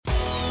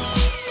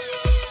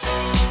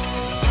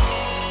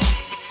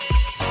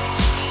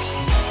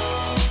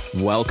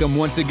Welcome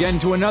once again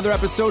to another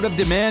episode of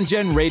Demand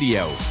Gen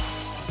Radio,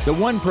 the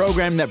one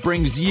program that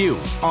brings you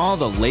all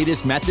the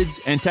latest methods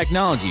and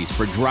technologies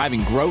for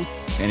driving growth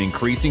and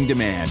increasing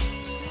demand.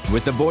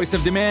 With the voice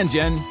of Demand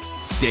Gen,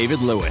 David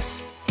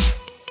Lewis.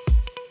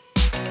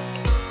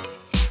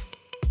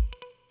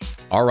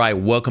 All right,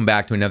 welcome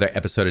back to another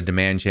episode of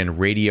Demand Gen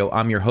Radio.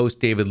 I'm your host,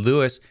 David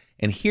Lewis,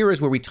 and here is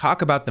where we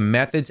talk about the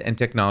methods and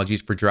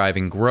technologies for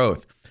driving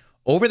growth.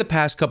 Over the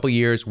past couple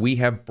years, we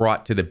have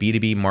brought to the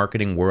B2B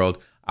marketing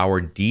world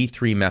our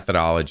D3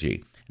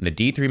 methodology. And the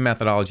D3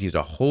 methodology is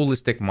a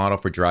holistic model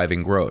for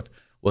driving growth.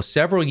 Well,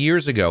 several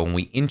years ago, when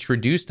we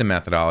introduced the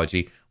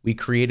methodology, we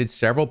created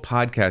several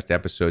podcast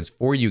episodes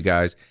for you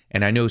guys.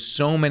 And I know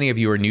so many of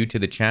you are new to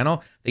the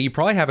channel that you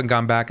probably haven't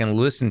gone back and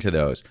listened to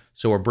those.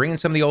 So we're bringing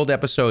some of the old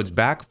episodes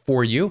back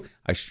for you.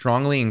 I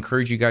strongly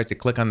encourage you guys to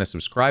click on the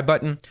subscribe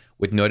button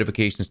with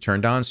notifications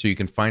turned on so you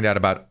can find out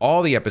about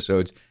all the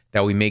episodes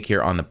that we make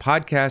here on the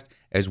podcast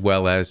as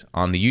well as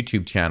on the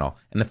YouTube channel.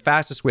 And the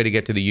fastest way to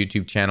get to the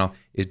YouTube channel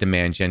is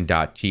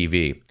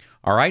demandgen.tv.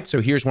 All right,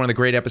 so here's one of the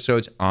great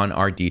episodes on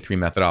our D3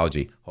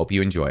 methodology. Hope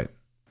you enjoy it.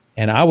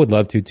 And I would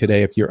love to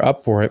today, if you're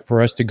up for it,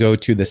 for us to go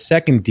to the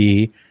second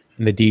D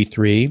in the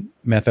D3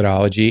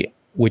 methodology,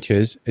 which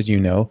is, as you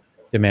know,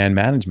 demand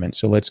management.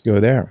 So let's go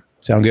there.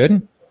 Sound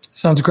good?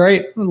 Sounds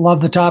great.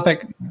 Love the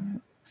topic.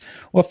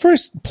 Well,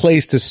 first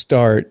place to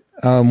start,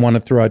 I want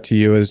to throw out to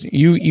you is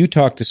you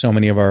talk to so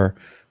many of our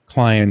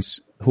clients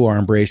who are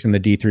embracing the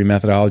D3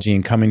 methodology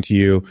and coming to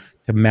you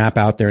to map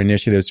out their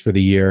initiatives for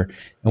the year.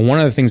 And one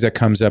of the things that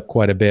comes up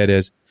quite a bit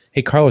is,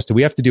 hey, Carlos, do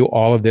we have to do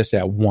all of this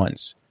at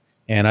once?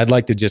 And I'd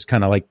like to just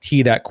kind of like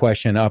tee that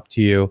question up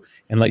to you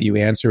and let you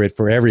answer it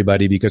for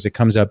everybody because it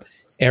comes up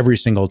every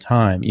single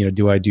time. You know,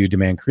 do I do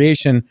demand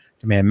creation,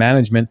 demand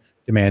management,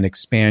 demand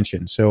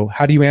expansion? So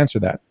how do you answer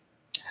that?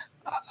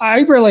 I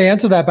really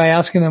answer that by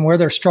asking them where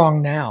they're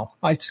strong now.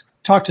 I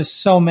talk to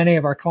so many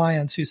of our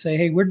clients who say,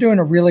 hey, we're doing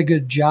a really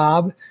good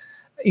job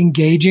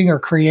engaging or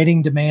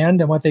creating demand.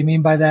 And what they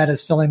mean by that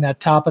is filling that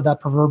top of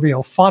that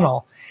proverbial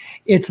funnel.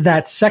 It's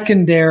that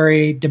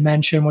secondary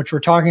dimension, which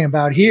we're talking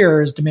about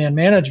here is demand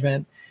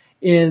management,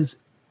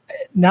 is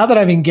now that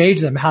I've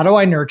engaged them, how do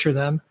I nurture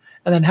them?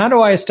 And then how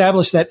do I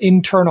establish that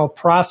internal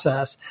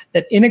process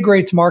that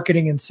integrates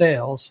marketing and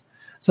sales?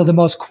 So the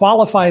most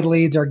qualified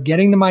leads are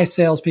getting to my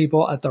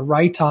salespeople at the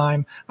right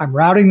time. I'm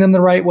routing them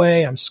the right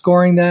way. I'm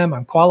scoring them.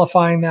 I'm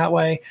qualifying that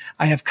way.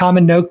 I have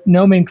common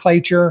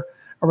nomenclature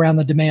around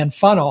the demand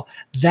funnel.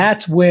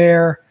 That's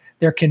where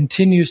there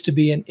continues to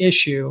be an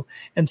issue.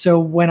 And so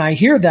when I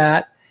hear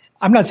that,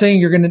 I'm not saying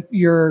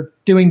you're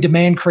doing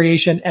demand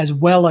creation as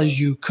well as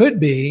you could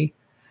be,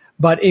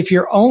 but if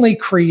you're only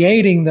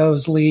creating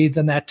those leads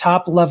and that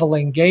top level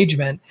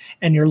engagement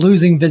and you're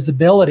losing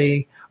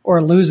visibility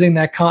or losing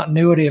that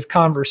continuity of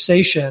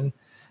conversation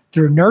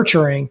through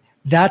nurturing,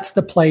 that's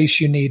the place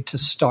you need to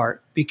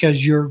start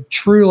because you're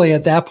truly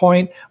at that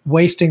point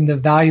wasting the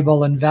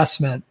valuable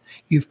investment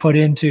you've put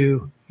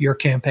into your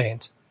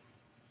campaigns.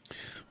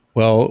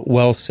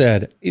 Well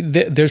said.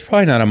 There's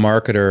probably not a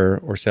marketer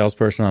or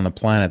salesperson on the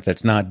planet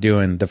that's not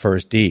doing the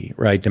first D,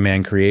 right?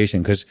 Demand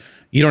creation, because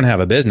you don't have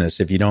a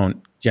business if you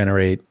don't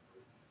generate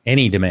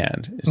any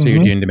demand. So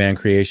you're doing demand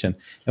creation.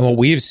 And what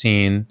we've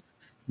seen,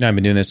 I've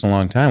been doing this a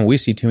long time, we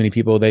see too many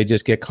people, they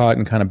just get caught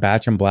in kind of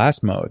batch and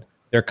blast mode.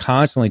 They're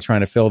constantly trying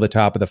to fill the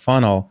top of the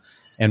funnel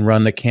and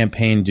run the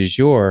campaign du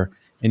jour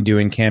and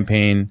doing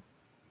campaign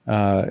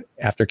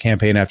after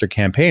campaign after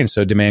campaign.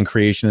 So demand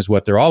creation is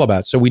what they're all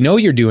about. So we know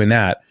you're doing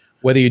that,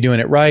 whether you're doing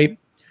it right.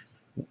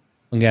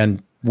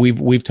 Again,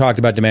 we've talked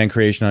about demand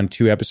creation on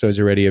 2 episodes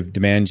already of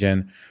Demand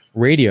Gen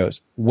Radios.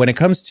 When it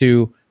comes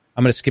to,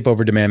 I'm going to skip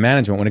over demand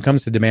management. When it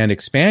comes to demand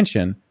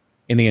expansion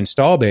in the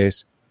install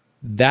base,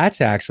 that's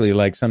actually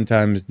like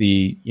sometimes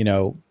the,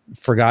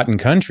 forgotten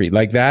country.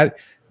 Like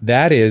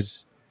that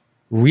is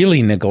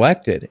really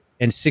neglected.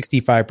 And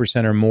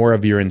 65% or more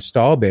of your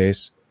install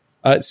base,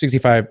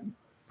 65%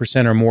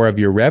 or more of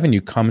your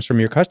revenue comes from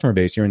your customer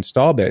base, your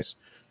install base.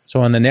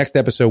 So on the next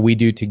episode we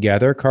do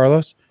together,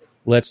 Carlos,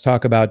 let's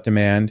talk about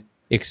demand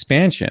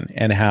expansion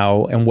and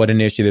how and what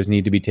initiatives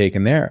need to be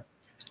taken there.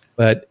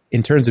 But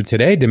in terms of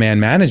today,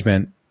 demand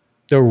management,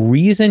 the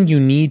reason you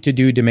need to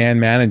do demand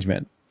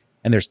management,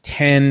 and there's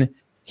 10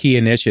 key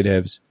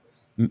initiatives,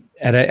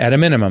 at a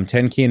minimum,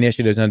 10 key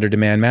initiatives under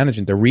demand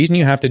management. The reason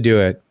you have to do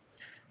it,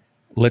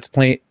 let's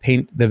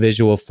paint the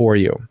visual for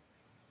you.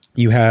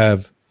 You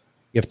have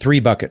 3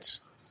 buckets.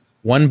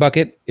 One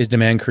bucket is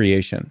demand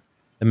creation.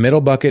 The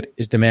middle bucket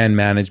is demand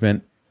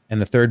management.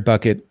 And the third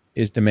bucket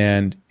is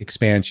demand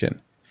expansion.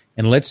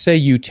 And let's say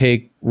you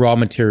take raw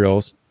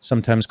materials,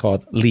 sometimes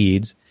called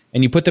leads,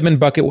 and you put them in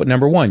bucket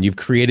number 1. You've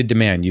created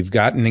demand. You've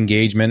gotten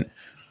engagement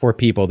for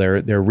people.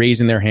 They're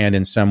raising their hand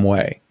in some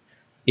way.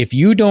 If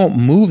you don't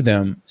move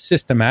them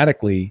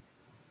systematically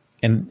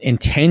and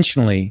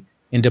intentionally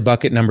into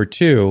bucket number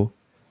 2,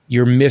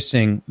 you're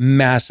missing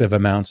massive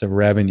amounts of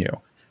revenue.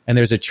 And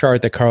there's a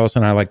chart that Carlos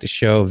and I like to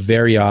show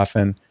very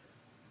often.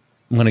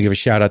 I'm going to give a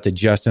shout out to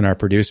Justin, our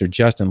producer.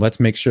 Justin, let's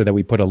make sure that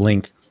we put a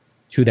link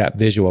to that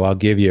visual I'll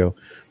give you,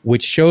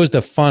 which shows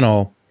the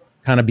funnel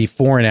kind of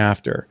before and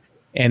after.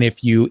 And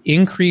if you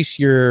increase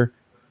your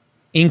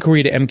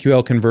inquiry to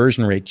MQL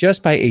conversion rate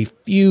just by a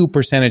few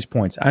percentage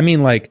points, I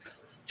mean like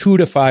 2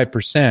 to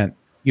 5%,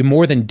 you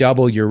more than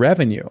double your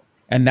revenue.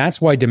 And that's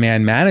why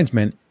demand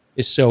management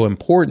is so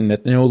important,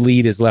 that no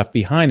lead is left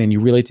behind. And you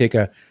really take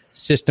a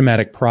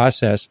systematic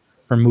process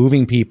for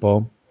moving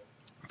people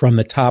from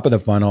the top of the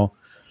funnel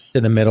to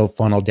the middle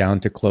funnel down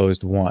to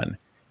closed won.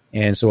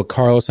 And so what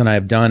Carlos and I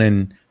have done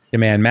in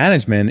demand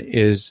management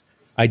is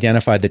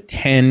identify the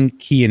 10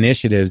 key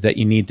initiatives that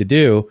you need to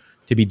do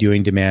to be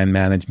doing demand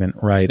management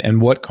right.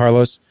 And what,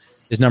 Carlos,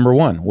 is number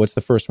one? What's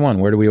the first one?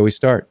 Where do we always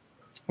start?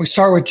 We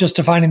start with just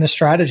defining the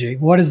strategy.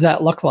 What does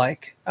that look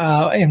like?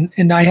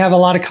 And I have a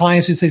lot of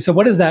clients who say, so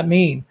what does that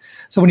mean?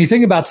 So when you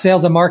think about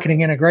sales and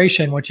marketing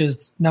integration, which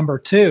is number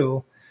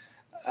 2,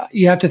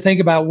 you have to think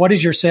about, what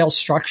is your sales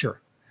structure?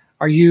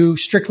 Are you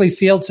strictly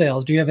field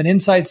sales? Do you have an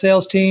inside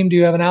sales team? Do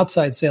you have an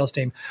outside sales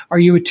team? Are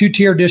you a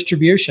 2-tier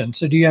distribution?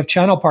 So do you have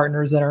channel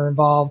partners that are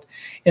involved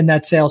in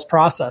that sales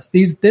process?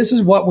 This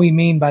is what we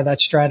mean by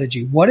that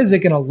strategy. What is it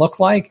going to look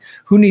like?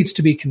 Who needs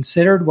to be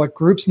considered? What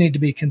groups need to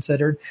be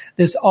considered?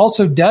 This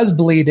also does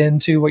bleed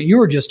into what you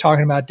were just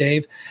talking about,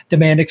 Dave,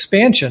 demand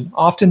expansion.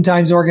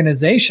 Oftentimes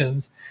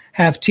organizations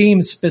have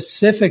teams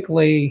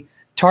specifically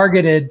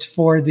targeted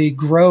for the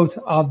growth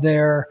of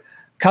their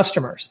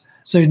customers.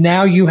 So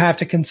now you have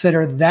to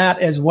consider that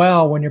as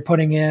well when you're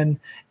putting in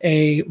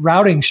a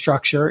routing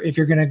structure if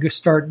you're going to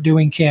start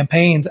doing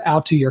campaigns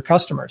out to your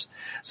customers.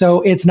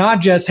 So it's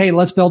not just, hey,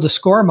 let's build a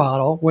score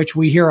model, which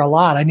we hear a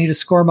lot. I need a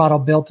score model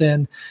built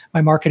in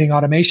my marketing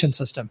automation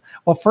system.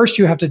 Well, first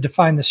you have to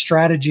define the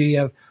strategy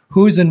of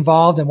who's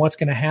involved and what's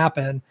going to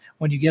happen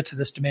when you get to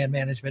this demand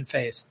management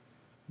phase.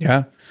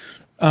 Yeah.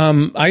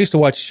 I used to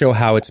watch the show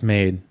How It's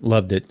Made.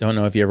 Loved it. Don't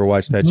know if you ever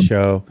watched that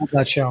show. Love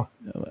that show.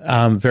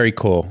 Very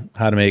cool.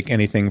 How to make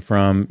anything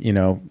from,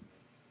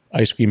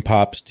 ice cream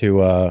pops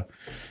to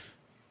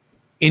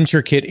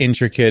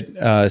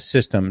intricate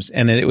systems.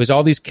 And it was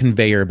all these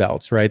conveyor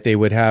belts, right? They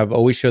would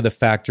always show the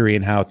factory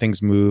and how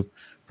things move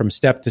from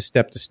step to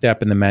step to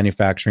step in the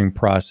manufacturing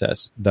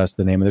process. Thus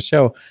the name of the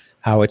show,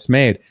 How It's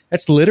Made.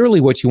 That's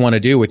literally what you want to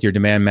do with your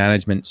demand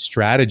management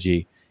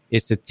strategy,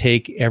 is to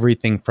take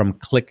everything from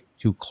click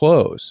to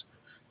close.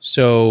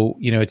 So,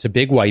 it's a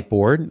big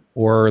whiteboard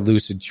or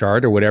Lucid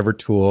chart or whatever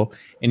tool,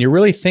 and you're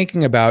really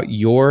thinking about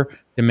your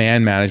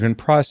demand management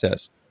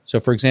process. So,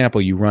 for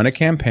example, you run a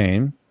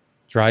campaign,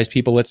 drives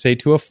people, let's say,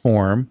 to a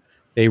form,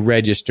 they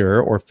register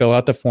or fill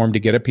out the form to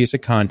get a piece of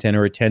content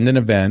or attend an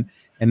event,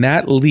 and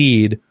that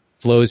lead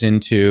flows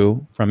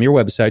from your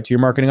website to your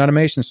marketing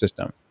automation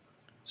system.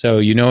 So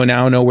you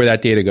now know where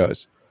that data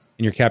goes,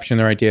 and you're capturing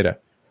the right data.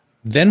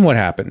 Then what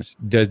happens?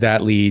 Does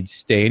that lead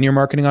stay in your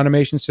marketing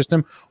automation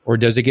system, or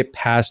does it get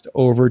passed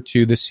over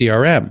to the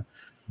CRM?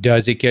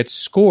 Does it get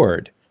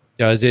scored?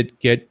 Does it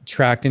get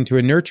tracked into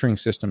a nurturing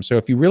system? So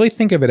if you really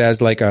think of it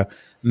as like a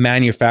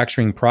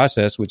manufacturing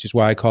process, which is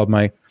why I called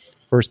my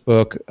first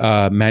book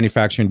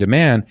Manufacturing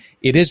Demand,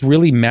 it is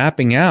really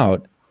mapping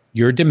out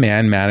your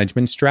demand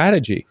management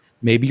strategy.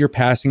 Maybe you're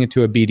passing it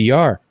to a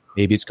BDR.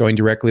 Maybe it's going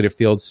directly to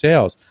field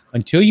sales.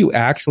 Until you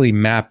actually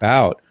map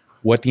out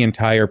what the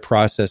entire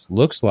process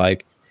looks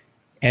like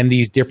and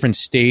these different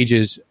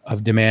stages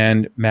of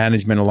demand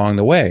management along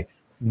the way.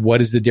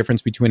 What is the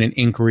difference between an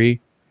inquiry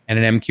and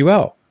an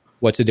MQL?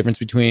 What's the difference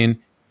between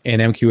an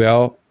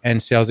MQL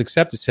and sales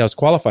accepted, sales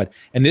qualified?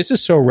 And this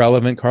is so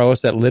relevant,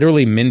 Carlos, that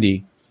literally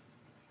Mindy,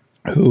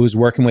 who's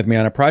working with me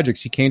on a project,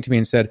 she came to me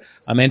and said,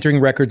 I'm entering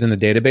records in the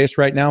database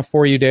right now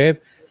for you, Dave.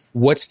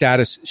 What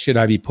status should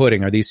I be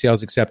putting? Are these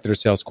sales accepted or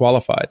sales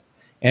qualified?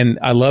 And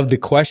I love the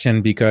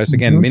question because,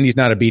 again, Mindy's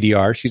not a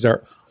BDR. She's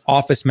our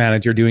office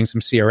manager doing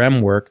some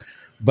CRM work.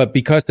 But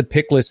because the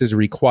pick list is a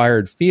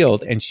required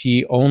field and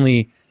she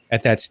only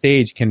at that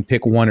stage can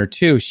pick 1 or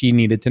 2, she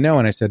needed to know.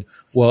 And I said,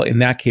 well, in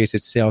that case,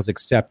 it's sales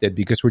accepted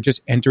because we're just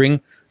entering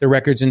the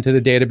records into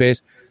the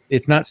database.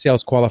 It's not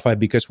sales qualified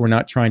because we're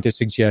not trying to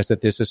suggest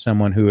that this is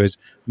someone who is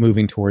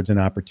moving towards an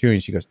opportunity.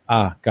 She goes,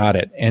 got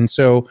it. And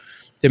so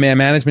demand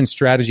management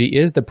strategy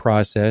is the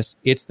process.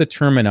 It's the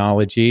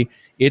terminology.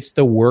 It's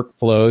the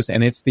workflows,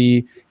 and it's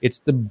the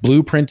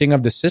blueprinting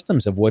of the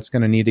systems of what's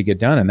going to need to get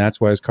done. And that's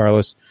why, as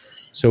Carlos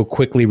so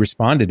quickly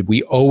responded,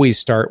 we always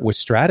start with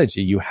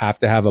strategy. You have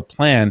to have a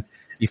plan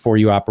before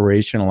you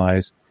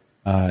operationalize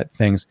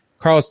things.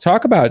 Carlos,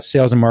 talk about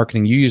sales and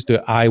marketing. You used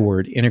the I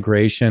word,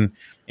 integration,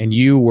 and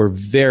you were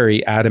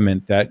very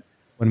adamant that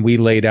when we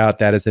laid out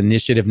that as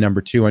initiative number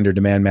 2 under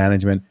demand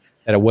management,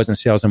 that it wasn't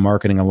sales and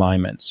marketing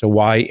alignment. So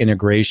why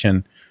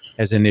integration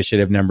as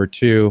initiative number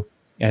 2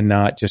 and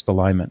not just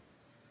alignment?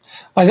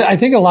 I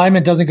think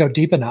alignment doesn't go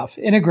deep enough.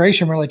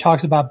 Integration really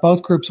talks about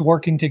both groups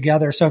working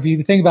together. So if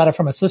you think about it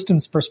from a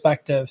systems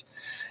perspective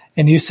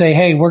and you say,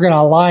 hey, we're going to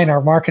align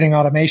our marketing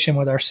automation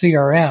with our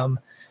CRM,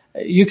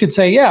 you could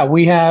say, yeah,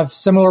 we have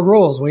similar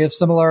rules. We have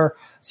similar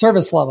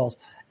service levels.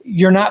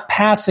 you're not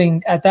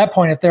passing at that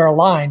point, if they're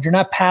aligned, you're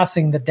not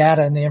passing the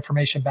data and the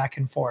information back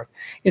and forth.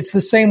 It's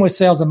the same with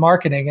sales and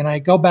marketing. And I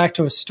go back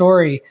to a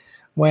story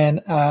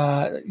when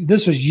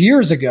this was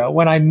years ago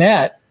when I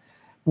met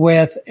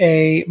with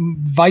a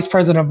vice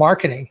president of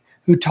marketing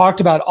who talked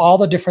about all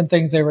the different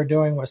things they were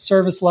doing with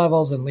service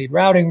levels and lead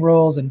routing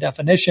rules and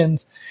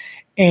definitions.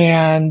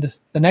 And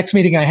the next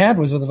meeting I had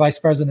was with the vice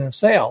president of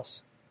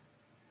sales.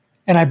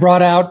 And I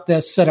brought out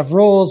this set of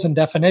rules and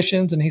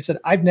definitions. And he said,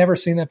 I've never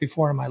seen that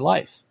before in my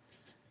life.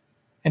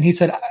 And he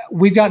said,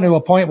 we've gotten to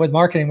a point with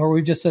marketing where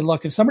we've just said,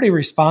 look, if somebody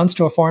responds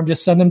to a form,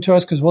 just send them to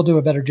us because we'll do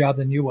a better job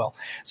than you will.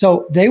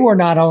 So they were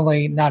not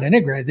only not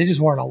integrated, they just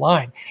weren't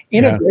aligned.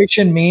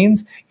 Integration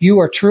means you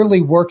are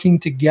truly working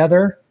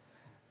together,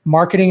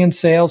 marketing and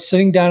sales,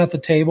 sitting down at the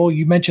table.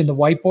 You mentioned the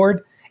whiteboard.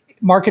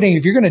 Marketing,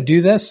 if you're going to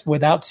do this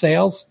without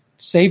sales,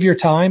 save your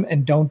time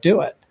and don't do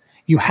it.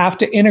 You have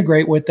to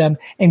integrate with them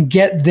and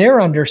get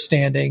their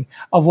understanding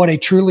of what a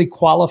truly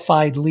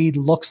qualified lead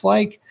looks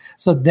like.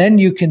 So then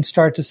you can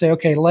start to say,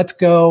 okay, let's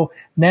go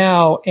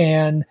now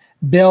and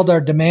build our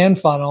demand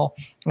funnel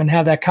and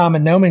have that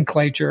common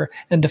nomenclature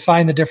and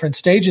define the different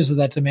stages of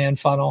that demand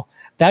funnel.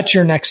 That's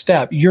your next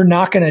step. You're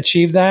not going to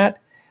achieve that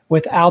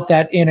without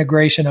that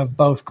integration of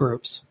both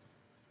groups.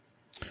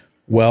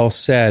 Well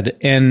said.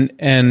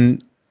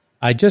 And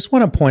I just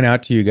want to point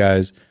out to you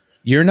guys,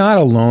 you're not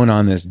alone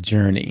on this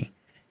journey.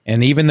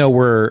 And even though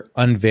we're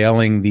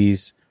unveiling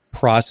these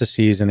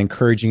processes and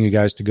encouraging you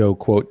guys to go,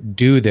 quote,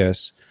 do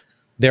this,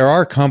 there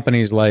are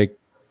companies like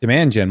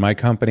Demand Gen, my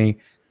company,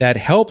 that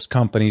helps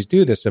companies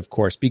do this, of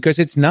course, because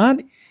it's not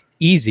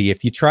easy.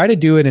 If you try to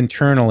do it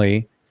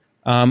internally,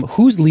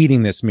 who's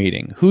leading this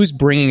meeting? Who's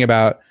bringing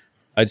about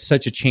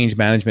such a change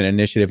management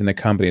initiative in the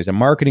company? Is it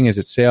marketing? Is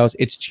it sales?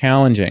 It's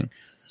challenging.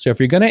 So if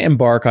you're going to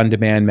embark on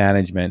demand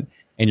management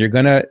and you're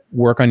going to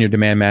work on your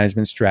demand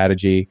management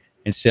strategy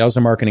and sales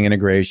and marketing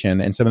integration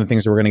and some of the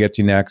things that we're going to get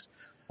to next,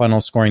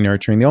 funnel, scoring,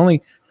 nurturing, the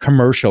only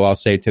commercial I'll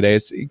say today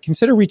is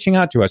consider reaching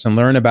out to us and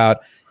learn about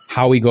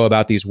how we go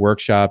about these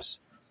workshops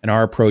and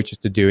our approaches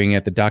to doing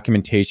it, the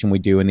documentation we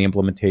do and the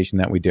implementation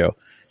that we do.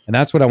 And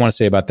that's what I want to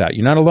say about that.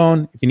 You're not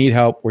alone. If you need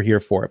help, we're here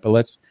for it. But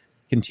let's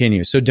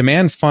continue. So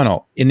demand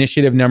funnel,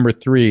 initiative number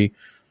 3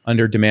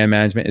 under demand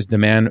management is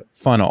demand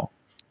funnel.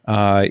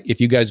 If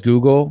you guys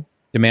Google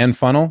demand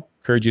funnel,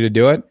 encourage you to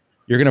do it.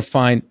 You're going to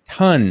find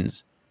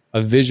tons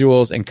of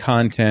visuals and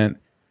content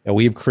that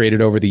we've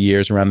created over the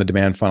years around the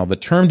demand funnel. The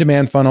term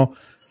demand funnel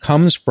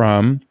comes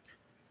from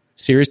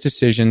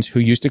SiriusDecisions, who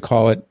used to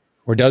call it,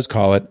 or does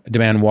call it, a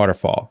demand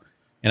waterfall.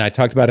 And I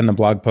talked about it in the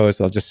blog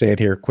post. I'll just say it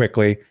here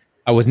quickly.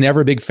 I was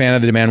never a big fan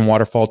of the demand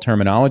waterfall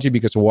terminology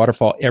because a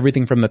waterfall,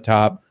 everything from the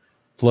top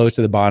flows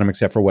to the bottom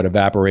except for what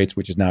evaporates,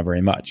 which is not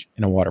very much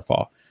in a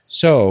waterfall.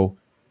 So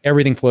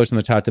everything flows from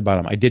the top to the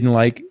bottom. I didn't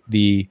like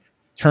the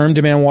term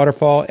demand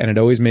waterfall, and it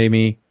always made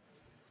me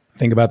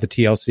think about the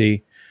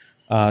TLC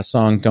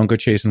song, Don't Go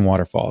Chasing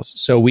Waterfalls.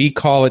 So we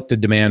call it the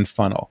demand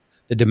funnel.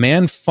 The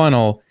demand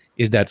funnel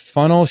is that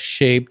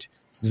funnel-shaped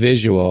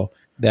visual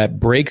that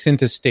breaks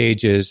into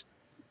stages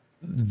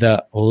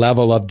the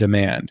level of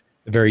demand.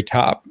 The very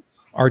top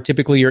are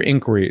typically your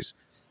inquiries.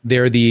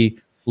 They're the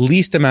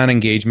least amount of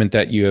engagement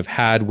that you have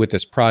had with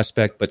this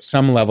prospect, but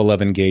some level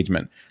of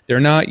engagement. They're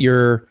not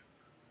your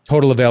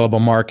total available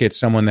market,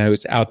 someone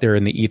who's out there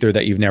in the ether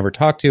that you've never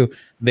talked to.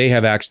 They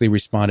have actually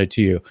responded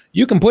to you.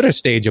 You can put a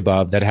stage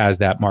above that has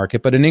that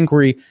market, but an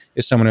inquiry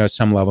is someone who has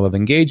some level of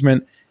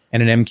engagement,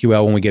 and an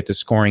MQL, when we get to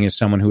scoring, is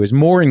someone who is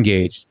more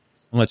engaged.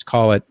 And let's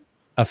call it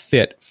a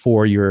fit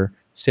for your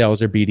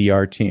sales or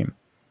BDR team.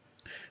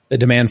 The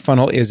demand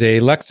funnel is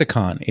a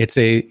lexicon. It's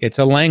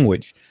a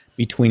language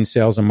between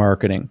sales and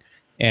marketing.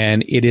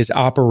 And it is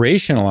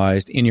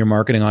operationalized in your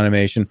marketing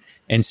automation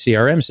and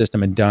CRM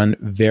system and done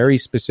very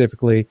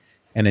specifically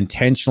and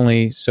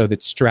intentionally so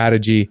that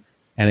strategy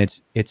and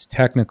it's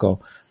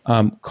technical.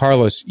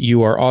 Carlos,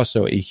 you are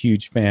also a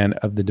huge fan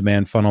of the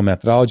demand funnel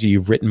methodology.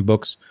 You've written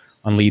books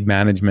on lead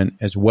management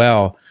as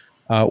well.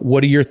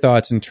 What are your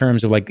thoughts in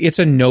terms of, like, it's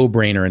a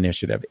no-brainer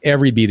initiative.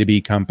 Every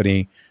B2B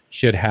company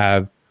should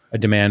have a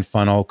demand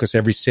funnel because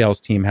every sales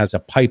team has a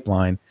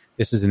pipeline.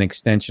 This is an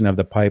extension of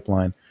the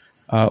pipeline.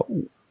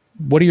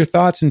 What are your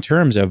thoughts in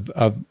terms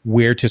of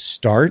where to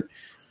start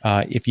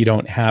if you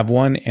don't have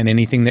one, and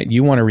anything that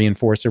you want to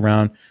reinforce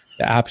around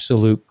the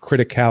absolute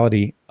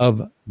criticality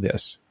of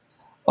this?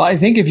 Well, I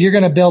think if you're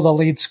going to build a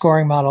lead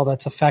scoring model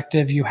that's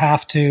effective, you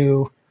have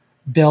to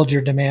build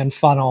your demand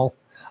funnel.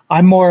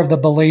 I'm more of the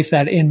belief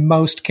that in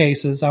most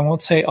cases, I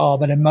won't say all,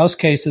 but in most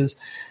cases,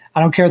 I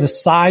don't care the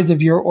size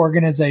of your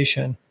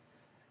organization,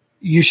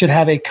 you should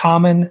have a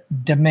common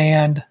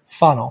demand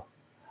funnel,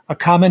 a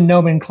common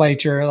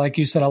nomenclature, like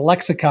you said, a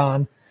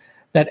lexicon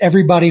that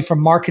everybody from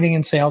marketing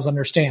and sales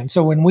understands.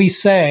 So when we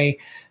say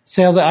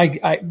sales,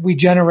 we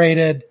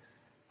generated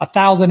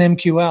 1,000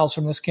 MQLs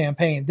from this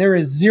campaign, there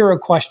is zero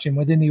question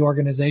within the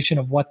organization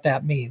of what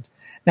that means.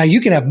 Now,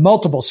 you can have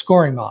multiple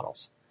scoring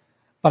models,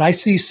 but I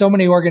see so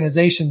many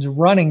organizations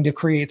running to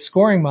create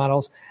scoring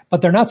models,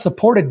 but they're not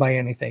supported by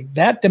anything.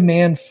 That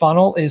demand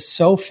funnel is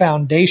so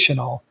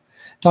foundational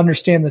to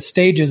understand the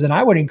stages. And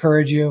I would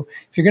encourage you,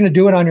 if you're going to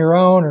do it on your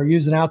own or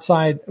use an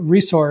outside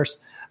resource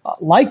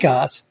like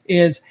us,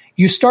 is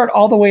you start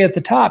all the way at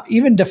the top,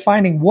 even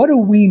defining what do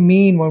we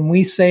mean when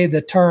we say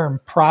the term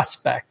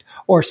prospect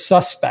or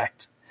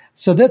suspect.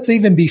 So that's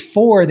even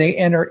before they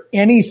enter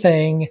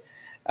anything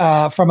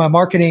from a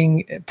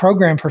marketing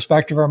program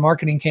perspective or a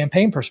marketing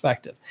campaign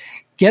perspective.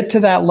 Get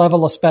to that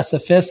level of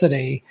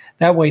specificity.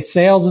 That way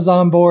sales is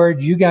on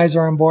board, you guys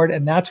are on board,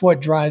 and that's what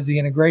drives the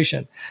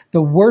integration.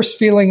 The worst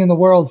feeling in the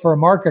world for a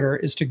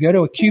marketer is to go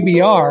to a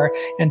QBR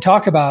and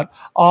talk about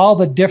all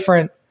the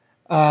different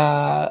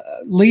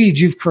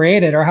leads you've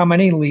created or how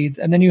many leads.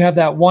 And then you have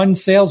that one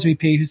sales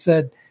VP who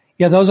said,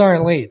 yeah, those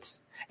aren't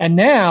leads. And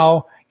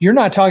now you're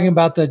not talking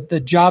about the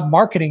job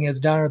marketing has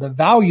done or the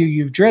value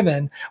you've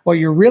driven. What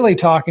you're really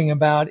talking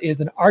about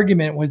is an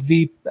argument with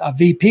a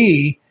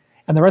VP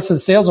and the rest of the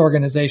sales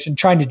organization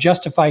trying to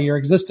justify your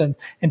existence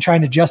and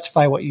trying to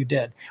justify what you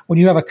did. When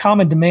you have a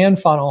common demand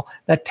funnel,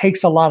 that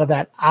takes a lot of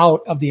that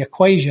out of the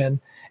equation.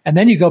 And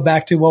then you go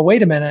back to, well,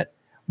 wait a minute,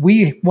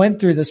 we went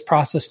through this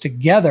process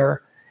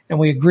together and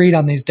we agreed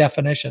on these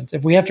definitions.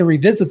 If we have to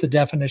revisit the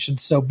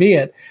definitions, so be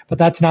it, but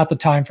that's not the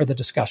time for the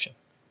discussion.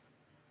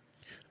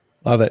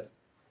 Love it.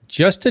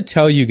 Just to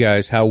tell you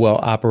guys how well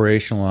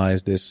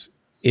operationalized this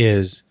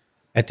is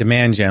at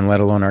Demand Gen,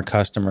 let alone our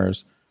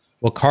customers,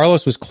 while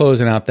Carlos was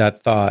closing out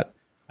that thought,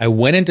 I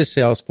went into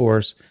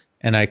Salesforce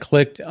and I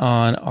clicked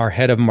on our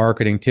head of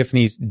marketing,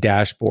 Tiffany's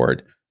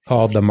dashboard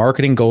called the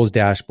Marketing Goals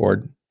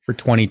Dashboard for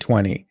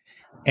 2020.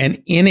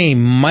 And in a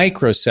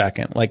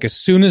microsecond, like as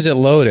soon as it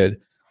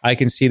loaded, I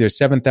can see there's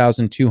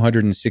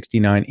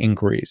 7,269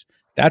 inquiries.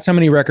 That's how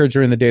many records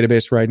are in the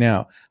database right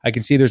now. I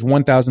can see there's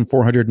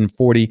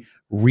 1,440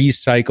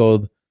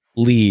 recycled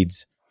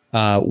leads,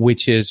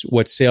 which is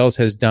what sales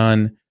has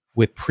done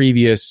with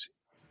previous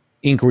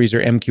inquiries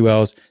or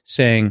MQLs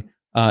saying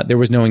there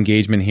was no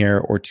engagement here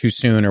or too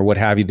soon or what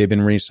have you. They've been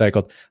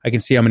recycled. I can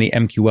see how many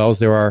MQLs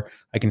there are.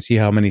 I can see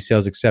how many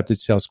sales accepted,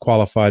 sales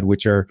qualified,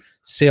 which are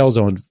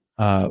sales-owned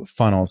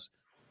funnels,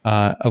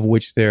 of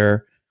which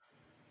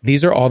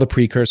these are all the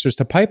precursors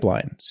to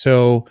pipeline.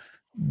 So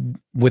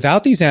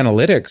without these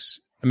analytics,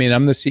 I mean,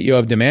 I'm the CEO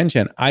of Demand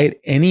Gen. I, at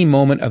any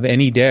moment of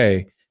any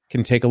day,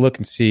 can take a look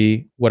and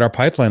see what our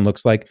pipeline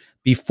looks like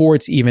before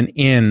it's even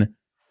in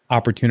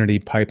opportunity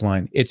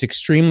pipeline. It's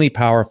extremely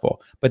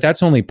powerful, but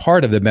that's only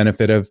part of the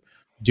benefit of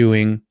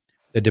doing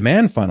the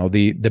demand funnel.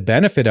 The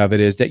benefit of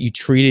it is that you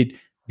treated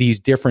these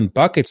different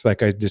buckets,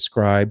 like I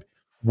described,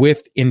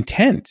 with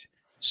intent.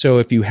 So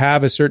if you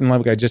have a certain,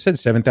 like I just said,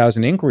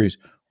 7,000 inquiries,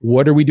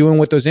 what are we doing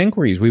with those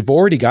inquiries? We've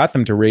already got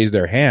them to raise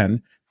their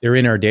hand. They're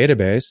in our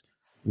database.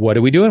 What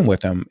are we doing with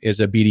them? Is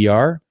a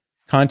BDR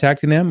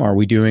contacting them? Are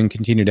we doing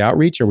continued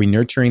outreach? Are we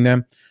nurturing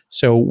them?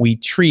 So we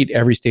treat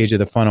every stage of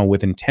the funnel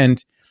with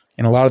intent.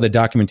 And a lot of the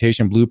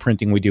documentation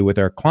blueprinting we do with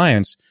our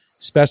clients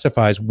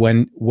specifies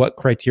what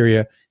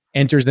criteria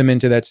enters them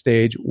into that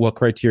stage, what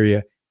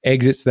criteria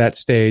exits that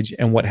stage,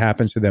 and what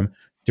happens to them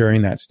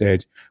during that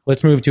stage.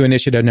 Let's move to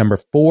initiative number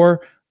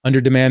 4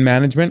 under demand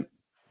management.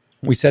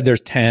 We said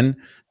there's 10.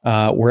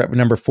 We're at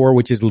number 4,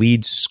 which is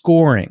lead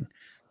scoring.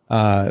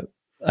 I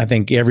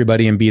think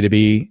everybody in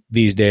B2B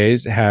these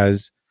days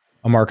has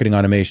a marketing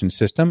automation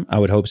system. I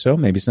would hope so.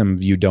 Maybe some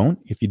of you don't.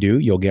 If you do,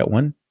 you'll get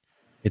one.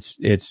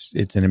 It's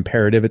an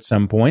imperative at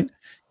some point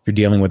if you're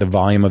dealing with a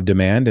volume of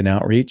demand and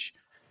outreach.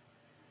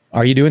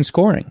 Are you doing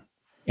scoring?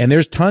 And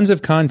there's tons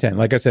of content.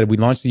 Like I said, we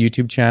launched the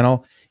YouTube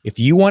channel. If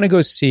you want to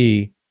go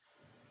see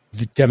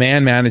the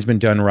demand management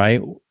done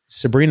right,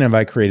 Sabrina and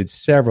I created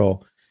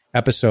several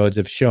episodes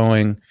of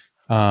showing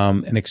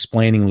and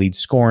explaining lead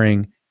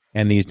scoring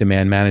and these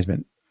demand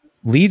management.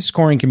 Lead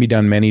scoring can be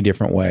done many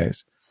different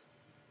ways.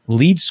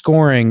 Lead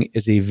scoring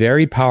is a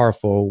very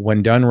powerful,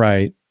 when done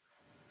right,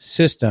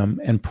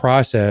 system and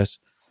process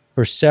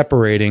for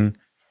separating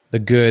the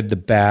good, the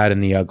bad,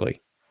 and the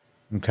ugly.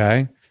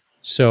 Okay?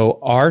 So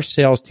our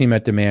sales team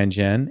at Demand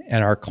Gen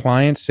and our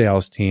client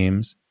sales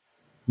teams,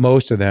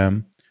 most of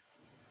them,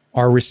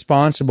 are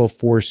responsible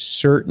for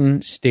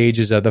certain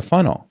stages of the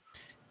funnel.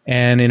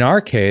 And in our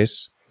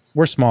case,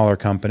 we're a smaller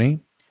company.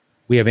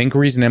 We have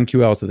inquiries and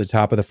MQLs at the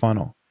top of the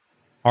funnel.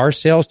 Our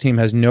sales team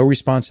has no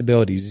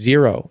responsibility,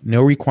 zero,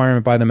 no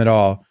requirement by them at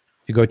all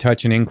to go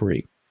touch an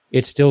inquiry.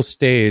 It still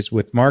stays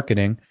with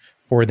marketing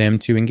for them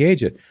to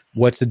engage it.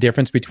 What's the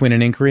difference between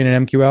an inquiry and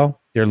an MQL?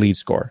 Their lead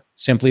score,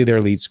 simply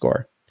their lead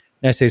score.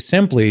 And I say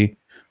simply,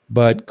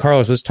 but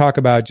Carlos, let's talk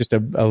about just a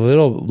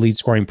little lead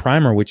scoring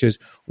primer, which is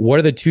what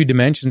are the 2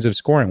 dimensions of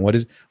scoring?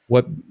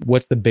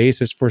 What's the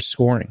basis for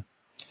scoring?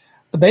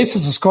 The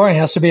basis of scoring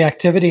has to be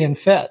activity and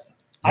fit.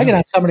 I can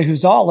have somebody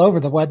who's all over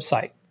the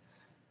website,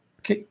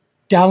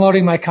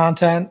 downloading my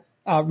content,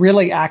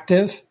 really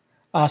active.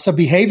 So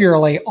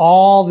behaviorally,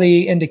 all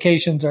the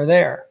indications are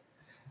there.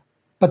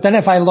 But then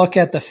if I look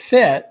at the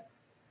fit,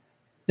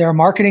 they're a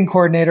marketing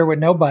coordinator with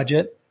no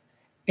budget,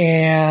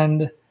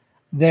 and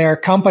their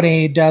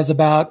company does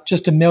about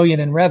just $1 million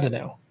in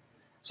revenue.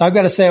 So I've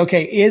got to say,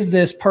 okay, is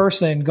this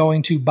person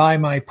going to buy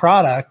my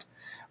product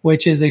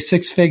which is a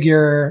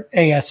 6-figure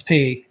ASP,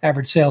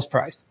 average sales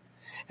price.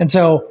 And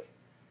so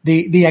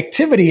the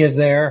activity is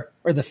there,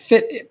 or the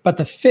fit, but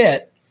the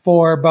fit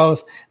for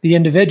both the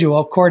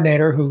individual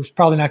coordinator, who's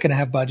probably not going to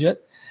have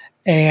budget,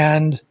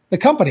 and the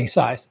company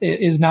size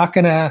is not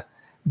going to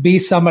be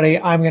somebody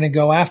I'm going to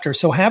go after.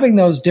 So having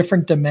those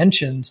different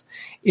dimensions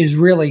is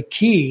really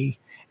key.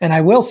 And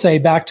I will say,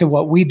 back to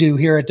what we do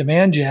here at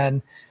Demand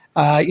Gen,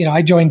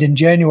 I joined in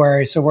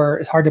January, so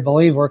it's hard to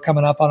believe we're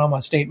coming up on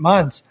almost 8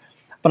 months.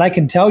 But I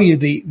can tell you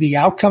the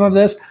outcome of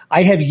this.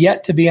 I have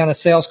yet to be on a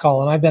sales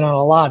call, and I've been on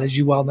a lot, as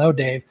you well know,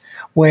 Dave,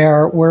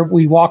 where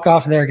we walk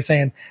off there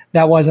saying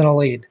that wasn't a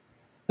lead,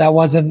 that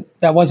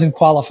wasn't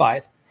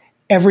qualified.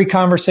 Every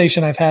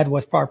conversation I've had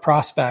with our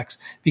prospects,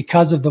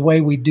 because of the way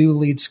we do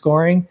lead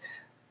scoring,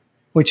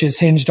 which is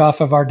hinged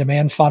off of our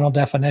demand funnel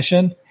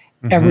definition,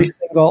 every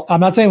single, I'm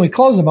not saying we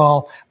close them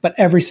all, but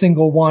every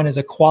single one is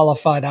a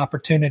qualified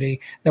opportunity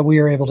that we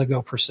are able to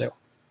go pursue.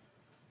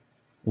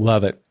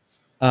 Love it.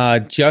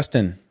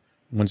 Justin,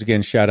 once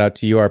again, shout out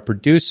to you, our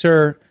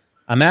producer.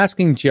 I'm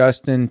asking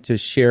Justin to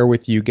share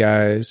with you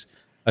guys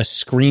a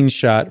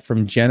screenshot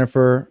from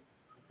Jennifer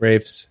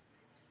Rafe's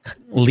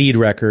lead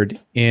record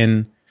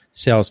in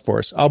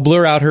Salesforce. I'll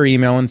blur out her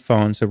email and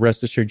phone, so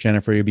rest assured,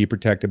 Jennifer, you'll be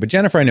protected. But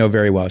Jennifer, I know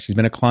very well. She's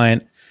been a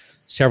client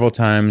several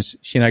times.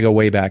 She and I go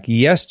way back.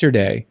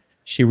 Yesterday,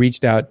 she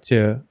reached out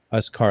to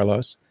us,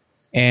 Carlos,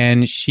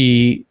 and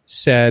she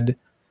said,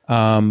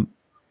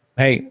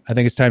 hey, I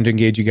think it's time to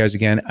engage you guys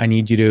again. I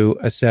need you to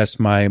assess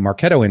my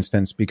Marketo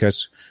instance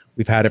because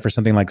we've had it for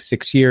something like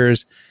 6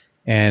 years,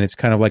 and it's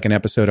kind of like an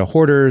episode of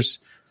Hoarders,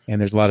 and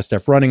there's a lot of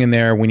stuff running in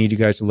there. We need you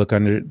guys to look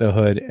under the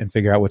hood and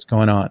figure out what's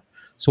going on.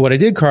 So what I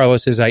did,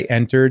 Carlos, is I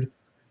entered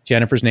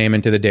Jennifer's name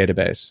into the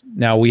database.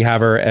 Now, we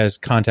have her as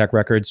contact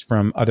records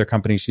from other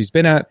companies she's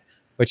been at,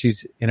 but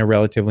she's in a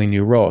relatively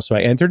new role. So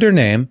I entered her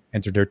name,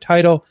 entered her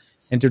title,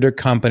 entered her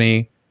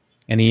company,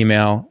 an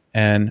email,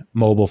 and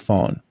mobile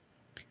phone.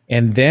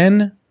 And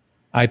then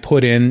I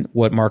put in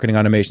what marketing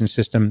automation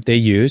system they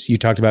use. You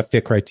talked about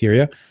fit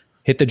criteria.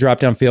 Hit the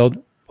drop-down field,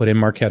 put in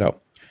Marketo.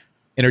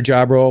 In her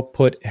job role,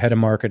 put head of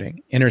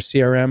marketing. In her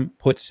CRM,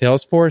 put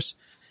Salesforce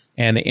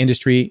and the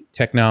industry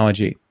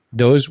technology.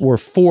 Those were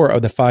 4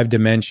 of the 5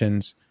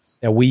 dimensions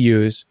that we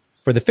use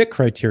for the fit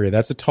criteria.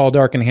 That's a tall,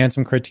 dark, and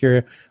handsome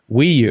criteria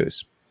we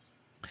use.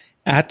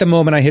 At the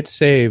moment I hit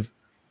save,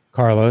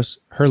 Carlos,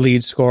 her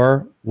lead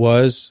score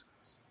was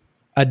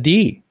a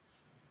D,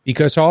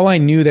 because all I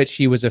knew that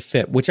she was a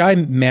fit, which I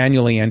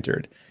manually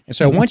entered. And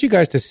so I want you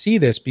guys to see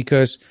this,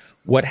 because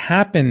what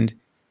happened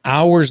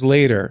hours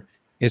later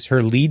is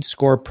her lead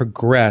score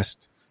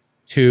progressed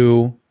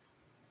to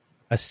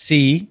a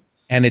C,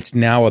 and it's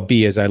now a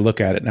B as I look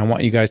at it. And I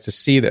want you guys to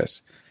see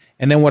this.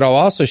 And then what I'll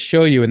also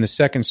show you in the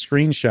second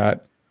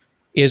screenshot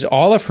is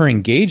all of her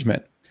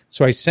engagement.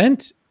 So I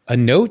sent a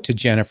note to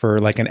Jennifer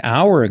like an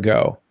hour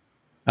ago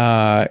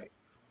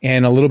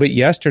and a little bit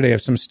yesterday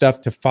of some stuff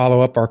to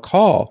follow up our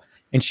call.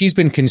 And she's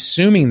been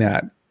consuming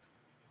that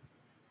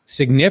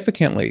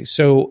significantly.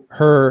 So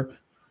her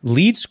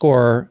lead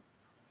score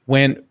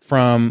went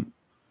from,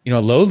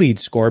 low lead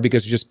score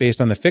because it's just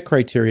based on the fit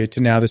criteria to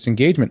now this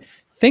engagement.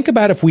 Think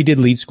about if we did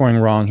lead scoring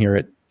wrong here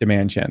at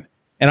Demand Gen.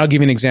 And I'll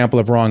give you an example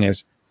of wrong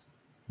is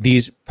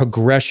these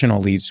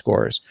progressional lead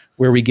scores,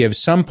 where we give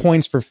some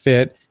points for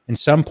fit and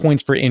some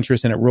points for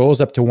interest, and it rolls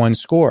up to 1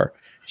 score.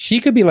 She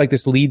could be like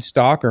this lead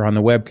stalker on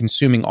the web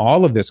consuming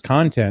all of this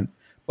content,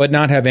 but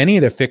not have any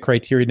of the fit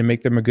criteria to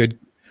make them a good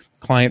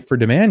client for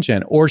Demand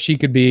Gen. Or she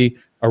could be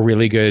a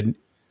really good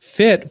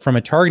fit from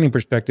a targeting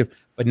perspective,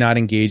 but not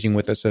engaging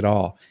with us at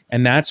all.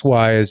 And that's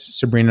why, as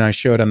Sabrina and I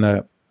showed on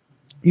the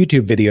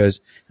YouTube videos,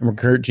 and we're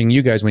encouraging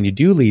you guys, when you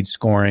do lead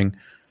scoring,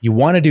 you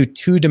want to do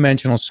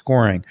 2-dimensional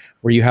scoring,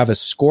 where you have a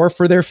score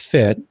for their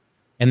fit,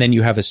 and then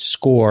you have a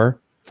score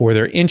for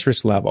their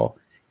interest level.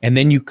 And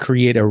then you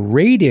create a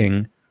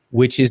rating,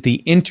 which is the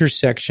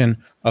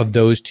intersection of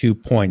those 2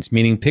 points,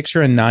 meaning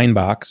picture a 9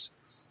 box,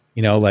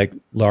 like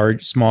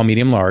large, small,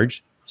 medium,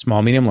 large,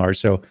 small, medium, large.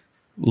 So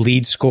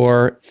lead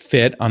score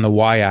fit on the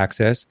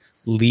y-axis,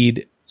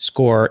 lead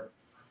score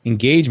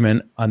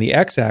engagement on the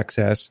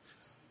x-axis.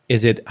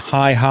 Is it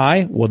high,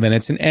 high? Well, then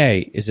it's an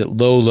A. Is it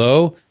low,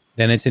 low?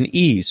 Then it's an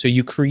E. So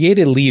you create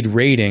a lead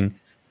rating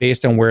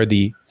based on where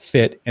the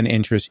fit and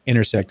interest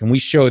intersect. And we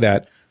show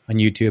that on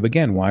YouTube.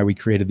 Again, why we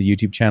created the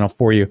YouTube channel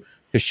for you,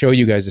 to show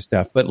you guys this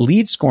stuff. But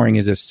lead scoring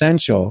is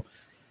essential.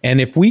 And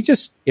if we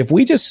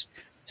just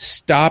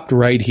stopped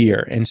right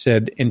here and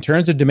said, in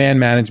terms of demand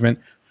management,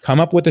 come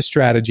up with a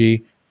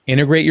strategy,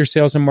 integrate your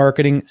sales and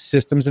marketing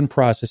systems and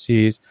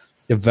processes,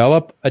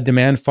 develop a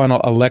demand funnel,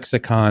 a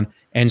lexicon,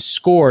 and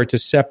score to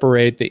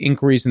separate the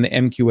inquiries and the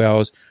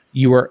MQLs,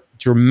 you are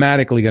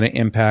dramatically going to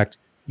impact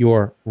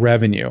your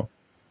revenue.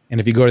 And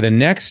if you go to the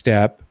next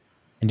step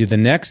and do the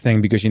next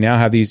thing, because you now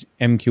have these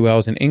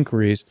MQLs and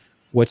inquiries,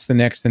 what's the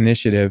next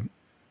initiative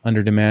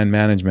under demand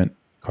management,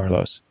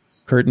 Carlos?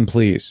 Curtain,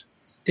 please.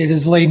 It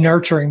is lead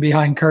nurturing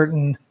behind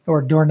curtain,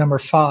 or door number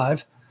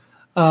 5.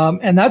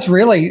 And that's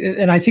really,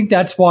 and I think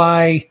that's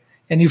why,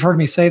 and you've heard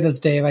me say this,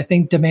 Dave, I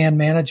think demand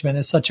management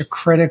is such a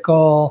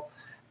critical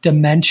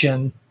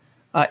dimension,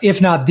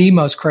 if not the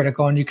most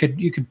critical. And you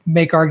could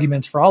make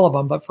arguments for all of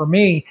them. But for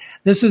me,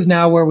 this is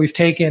now where we've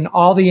taken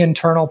all the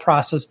internal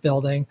process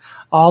building,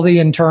 all the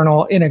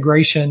internal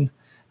integration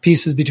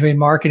pieces between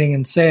marketing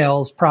and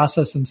sales,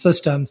 process and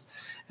systems,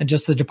 and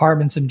just the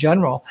departments in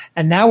general.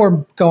 And now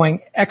we're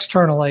going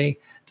externally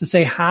to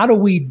say, how do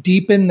we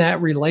deepen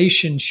that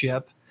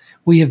relationship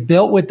we have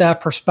built with that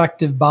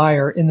prospective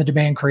buyer in the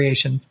demand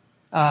creation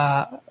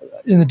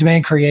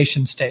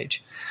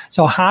stage?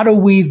 So how do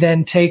we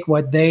then take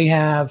what they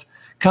have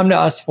come to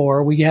us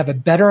for? We have a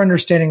better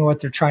understanding of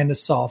what they're trying to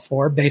solve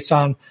for based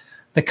on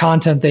the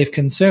content they've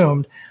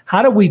consumed.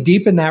 How do we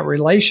deepen that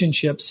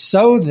relationship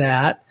so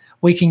that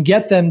we can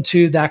get them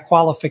to that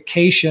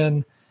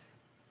qualification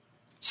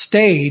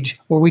stage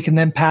where we can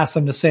then pass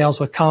them to sales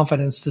with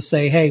confidence to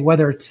say, hey,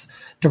 whether it's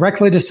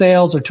directly to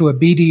sales or to a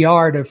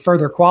BDR to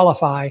further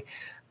qualify,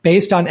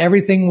 based on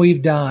everything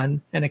we've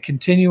done and a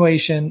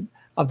continuation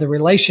of the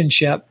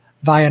relationship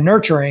via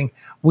nurturing,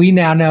 we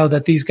now know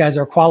that these guys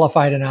are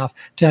qualified enough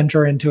to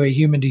enter into a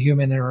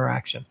human-to-human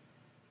interaction.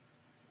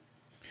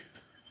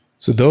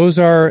 So those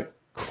are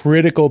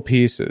critical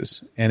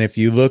pieces. And if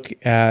you look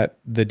at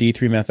the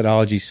D3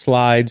 methodology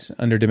slides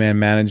under demand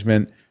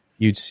management,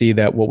 you'd see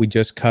that what we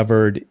just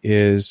covered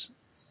is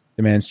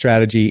demand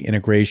strategy,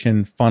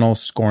 integration, funnel,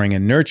 scoring,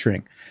 and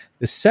nurturing.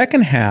 The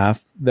second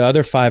half, the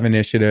other 5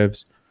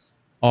 initiatives,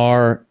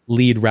 are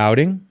lead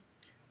routing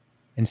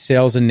and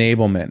sales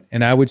enablement.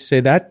 And I would say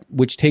that,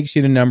 which takes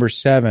you to number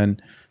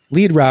 7,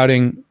 lead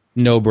routing,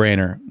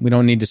 no-brainer. We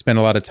don't need to spend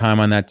a lot of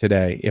time on that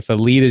today. If a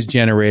lead is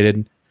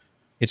generated,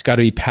 it's got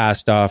to be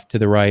passed off to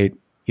the right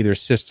either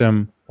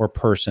system or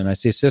person. I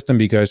say system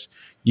because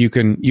you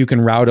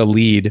can route a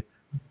lead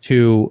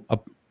to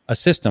a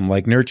system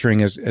like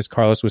nurturing, as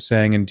Carlos was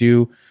saying, and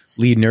do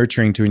lead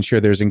nurturing to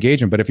ensure there's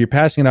engagement. But if you're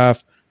passing it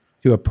off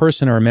to a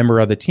person or a member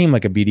of the team,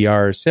 like a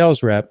BDR or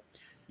sales rep,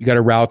 you got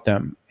to route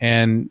them.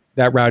 And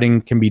that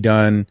routing can be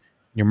done in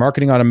your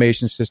marketing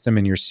automation system,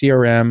 in your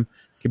CRM,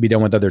 can be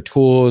done with other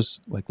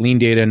tools like Lean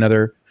Data and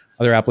other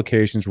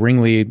applications,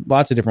 Ringlead,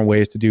 lots of different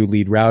ways to do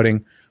lead routing.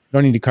 We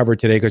don't need to cover it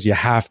today because you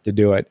have to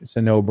do it. It's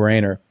a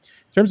no-brainer.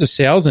 In terms of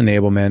sales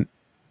enablement,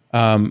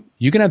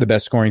 you can have the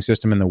best scoring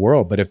system in the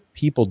world, but if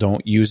people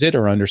don't use it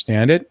or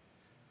understand it,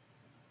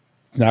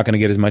 it's not going to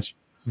get as much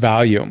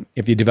value.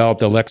 If you develop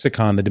the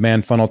lexicon, the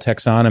demand funnel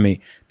taxonomy,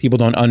 people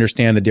don't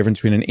understand the difference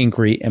between an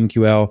inquiry,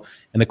 MQL,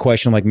 and the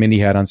question like Mindy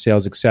had on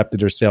sales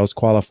accepted or sales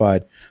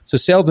qualified. So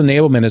sales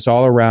enablement is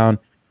all around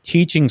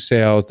teaching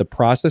sales the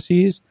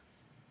processes,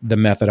 the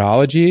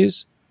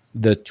methodologies,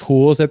 the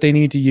tools that they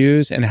need to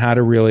use, and how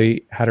to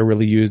really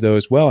use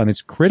those well. And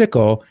it's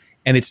critical.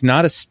 And it's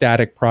not a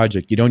static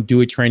project. You don't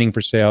do a training for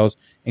sales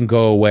and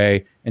go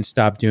away and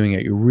stop doing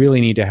it. You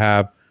really need to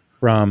have,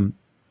 from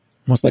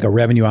almost like a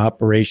revenue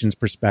operations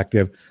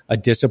perspective, a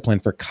discipline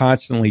for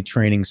constantly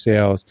training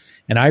sales.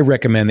 And I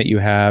recommend that you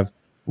have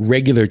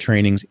regular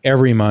trainings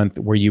every month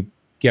where you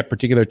get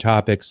particular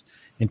topics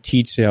and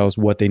teach sales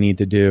what they need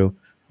to do.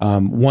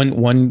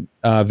 One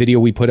video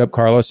we put up,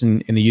 Carlos,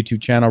 in the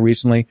YouTube channel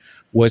recently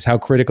was how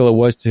critical it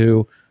was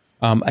to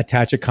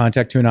attach a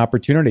contact to an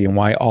opportunity and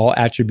why all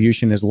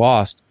attribution is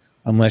lost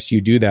unless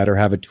you do that or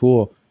have a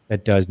tool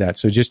that does that.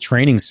 So just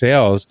training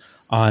sales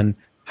on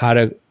how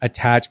to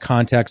attach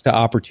contacts to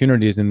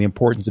opportunities and the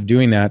importance of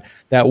doing that.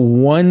 That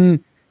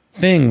one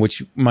thing,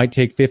 which might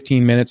take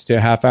 15 minutes to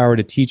a half hour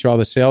to teach all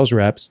the sales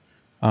reps,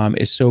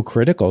 is so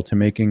critical to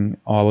making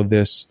all of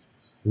this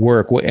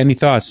work. Any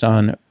thoughts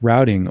on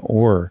routing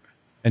or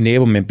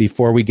enablement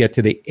before we get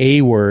to the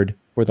A word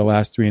for the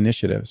last 3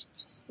 initiatives?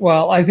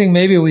 Well, I think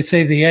maybe we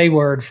save the A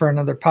word for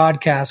another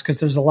podcast because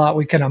there's a lot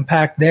we can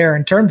unpack there.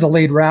 In terms of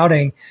lead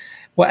routing,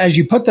 well, as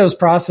you put those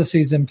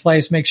processes in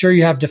place, make sure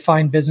you have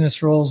defined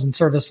business rules and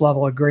service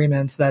level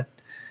agreements that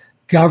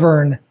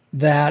govern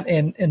that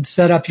and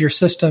set up your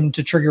system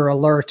to trigger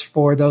alerts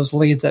for those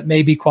leads that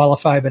may be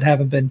qualified but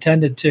haven't been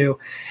tended to.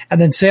 And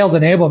then sales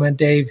enablement,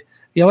 Dave,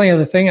 the only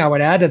other thing I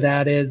would add to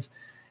that is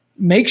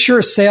make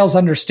sure sales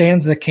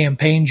understands the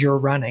campaigns you're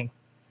running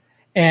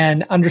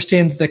and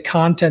understands the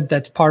content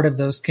that's part of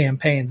those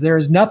campaigns. There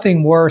is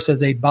nothing worse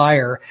as a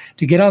buyer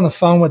to get on the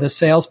phone with a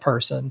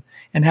salesperson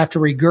and have to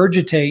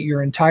regurgitate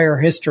your entire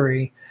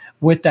history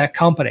with that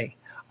company.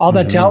 All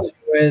that tells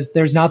you is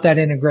there's not that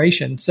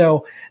integration.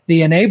 So the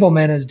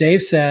enablement, as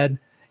Dave said,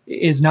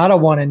 is not a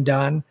one and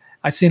done.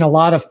 I've seen a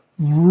lot of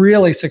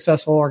really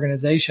successful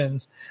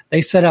organizations.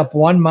 They set up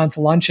 1 month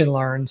lunch and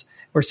learns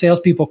where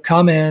salespeople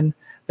come in,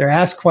 they're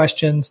asked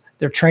questions,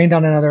 they're trained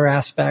on another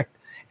aspect,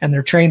 and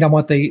they're trained on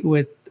what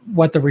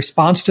the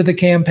response to the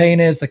campaign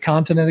is, the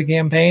content of the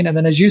campaign. And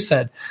then, as you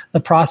said, the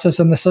process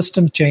and the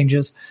system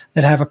changes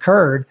that have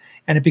occurred,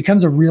 and it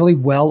becomes a really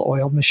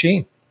well-oiled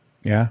machine.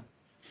 Yeah.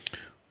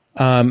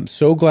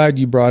 So glad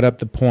you brought up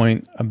the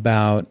point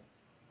about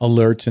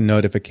alerts and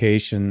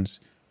notifications.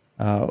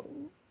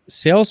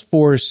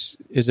 Salesforce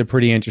is a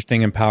pretty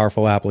interesting and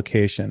powerful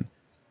application,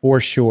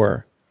 for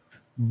sure.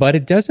 But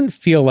it doesn't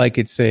feel like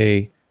it's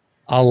a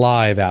a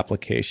live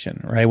application,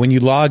 right? When you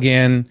log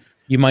in,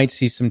 you might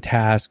see some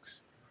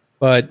tasks,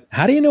 but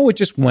how do you know what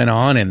just went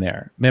on in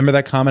there? Remember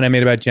that comment I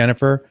made about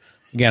Jennifer?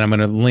 Again, I'm going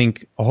to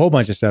link a whole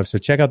bunch of stuff. So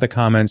check out the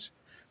comments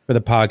for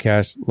the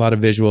podcast. A lot of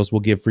visuals we'll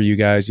give for you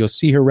guys. You'll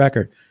see her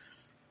record.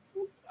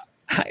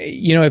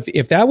 You know,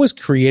 if that was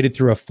created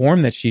through a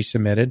form that she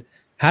submitted,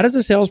 how does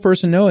a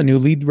salesperson know a new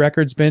lead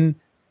record's been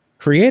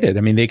created?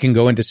 I mean, they can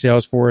go into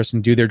Salesforce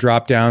and do their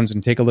drop downs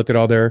and take a look at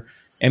all their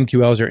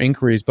MQLs or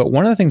inquiries. But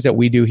one of the things that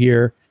we do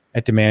here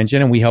at Demand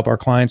Gen and we help our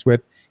clients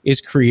with is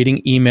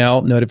creating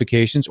email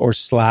notifications or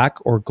Slack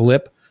or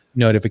Glip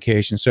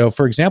notifications. So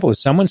for example, if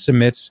someone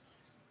submits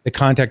the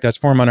contact us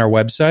form on our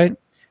website,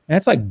 and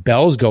it's like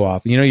bells go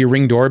off, you know, your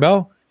Ring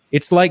doorbell,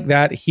 it's like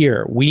that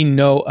here. We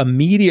know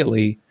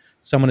immediately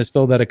someone has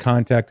filled out a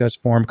contact us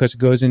form because it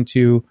goes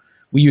into,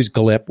 we use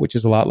Glip, which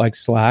is a lot like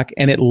Slack,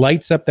 and it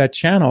lights up that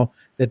channel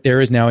that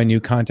there is now a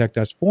new contact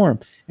us form.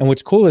 And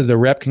what's cool is the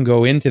rep can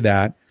go into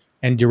that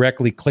and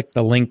directly click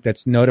the link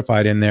that's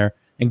notified in there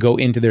and go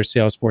into their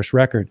Salesforce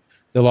record.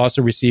 They'll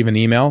also receive an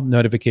email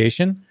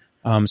notification.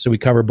 So we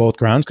cover both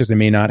grounds because they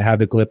may not have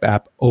the Glip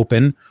app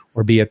open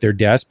or be at their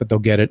desk, but they'll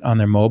get it on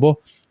their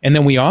mobile. And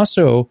then we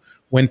also,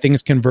 when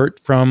things convert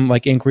from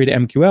like inquiry to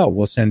MQL,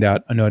 we'll send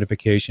out a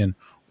notification.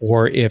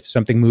 Or if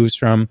something moves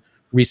from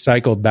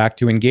recycled back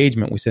to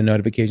engagement, we send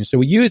notifications. So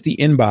we use the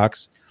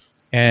inbox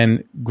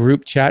and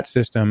group chat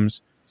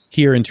systems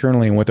here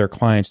internally and with our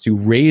clients to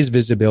raise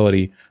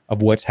visibility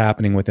of what's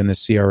happening within the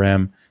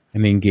CRM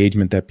and the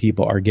engagement that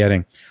people are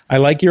getting. I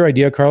like your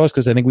idea, Carlos,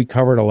 because I think we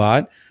covered a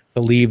lot, to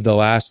leave the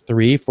last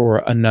three for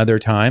another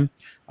time.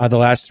 The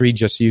last three,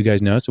 just so you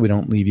guys know, so we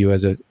don't leave you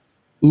as a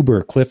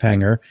uber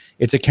cliffhanger,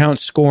 it's account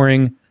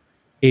scoring,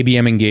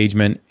 ABM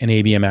engagement, and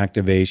ABM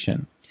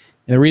activation.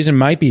 And the reason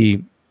might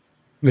be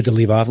good to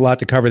leave off, a lot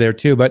to cover there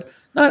too, but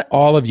not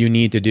all of you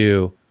need to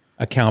do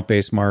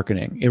account-based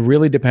marketing. It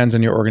really depends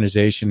on your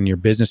organization, your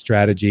business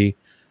strategy,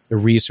 the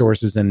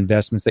resources and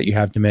investments that you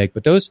have to make.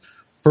 But those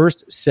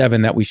first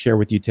 7 that we share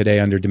with you today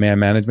under demand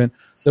management,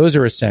 those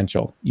are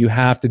essential. You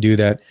have to do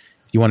that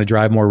if you want to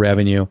drive more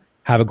revenue,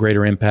 have a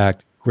greater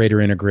impact, greater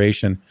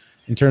integration.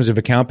 In terms of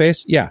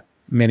account-based, yeah,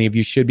 many of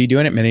you should be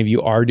doing it. Many of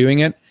you are doing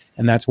it.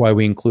 And that's why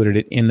we included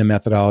it in the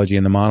methodology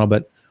and the model.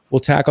 But we'll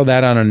tackle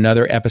that on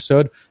another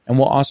episode. And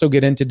we'll also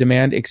get into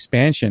demand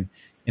expansion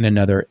in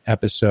another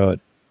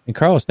episode. And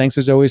Carlos, thanks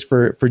as always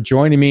for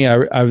joining me.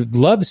 I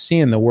love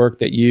seeing the work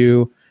that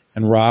you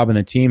and Rob and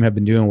the team have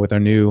been doing with our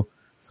new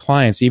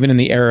clients, even in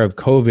the era of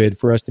COVID,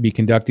 for us to be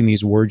conducting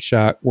these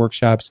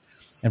workshops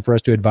and for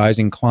us to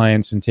advising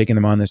clients and taking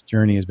them on this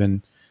journey has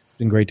been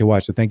great to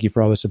watch. So thank you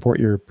for all the support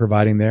you're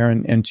providing there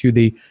and to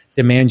the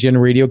Demand Gen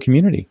Radio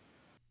community.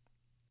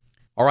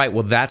 All right,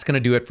 well, that's going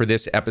to do it for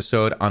this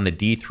episode on the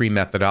D3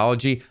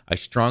 methodology. I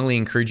strongly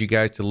encourage you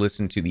guys to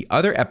listen to the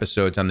other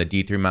episodes on the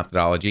D3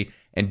 methodology.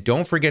 And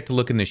don't forget to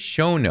look in the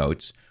show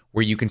notes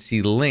where you can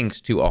see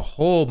links to a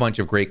whole bunch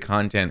of great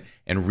content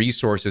and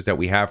resources that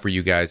we have for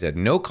you guys at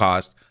no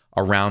cost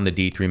around the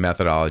D3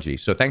 methodology.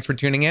 So thanks for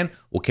tuning in.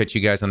 We'll catch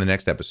you guys on the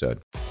next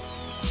episode.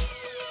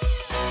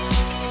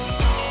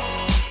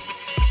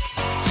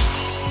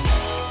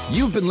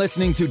 You've been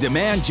listening to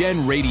Demand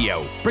Gen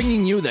Radio,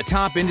 bringing you the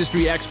top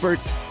industry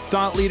experts,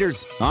 thought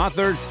leaders,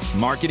 authors,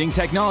 marketing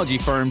technology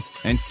firms,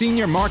 and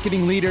senior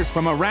marketing leaders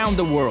from around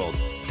the world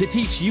to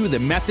teach you the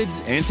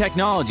methods and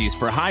technologies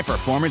for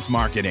high-performance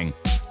marketing.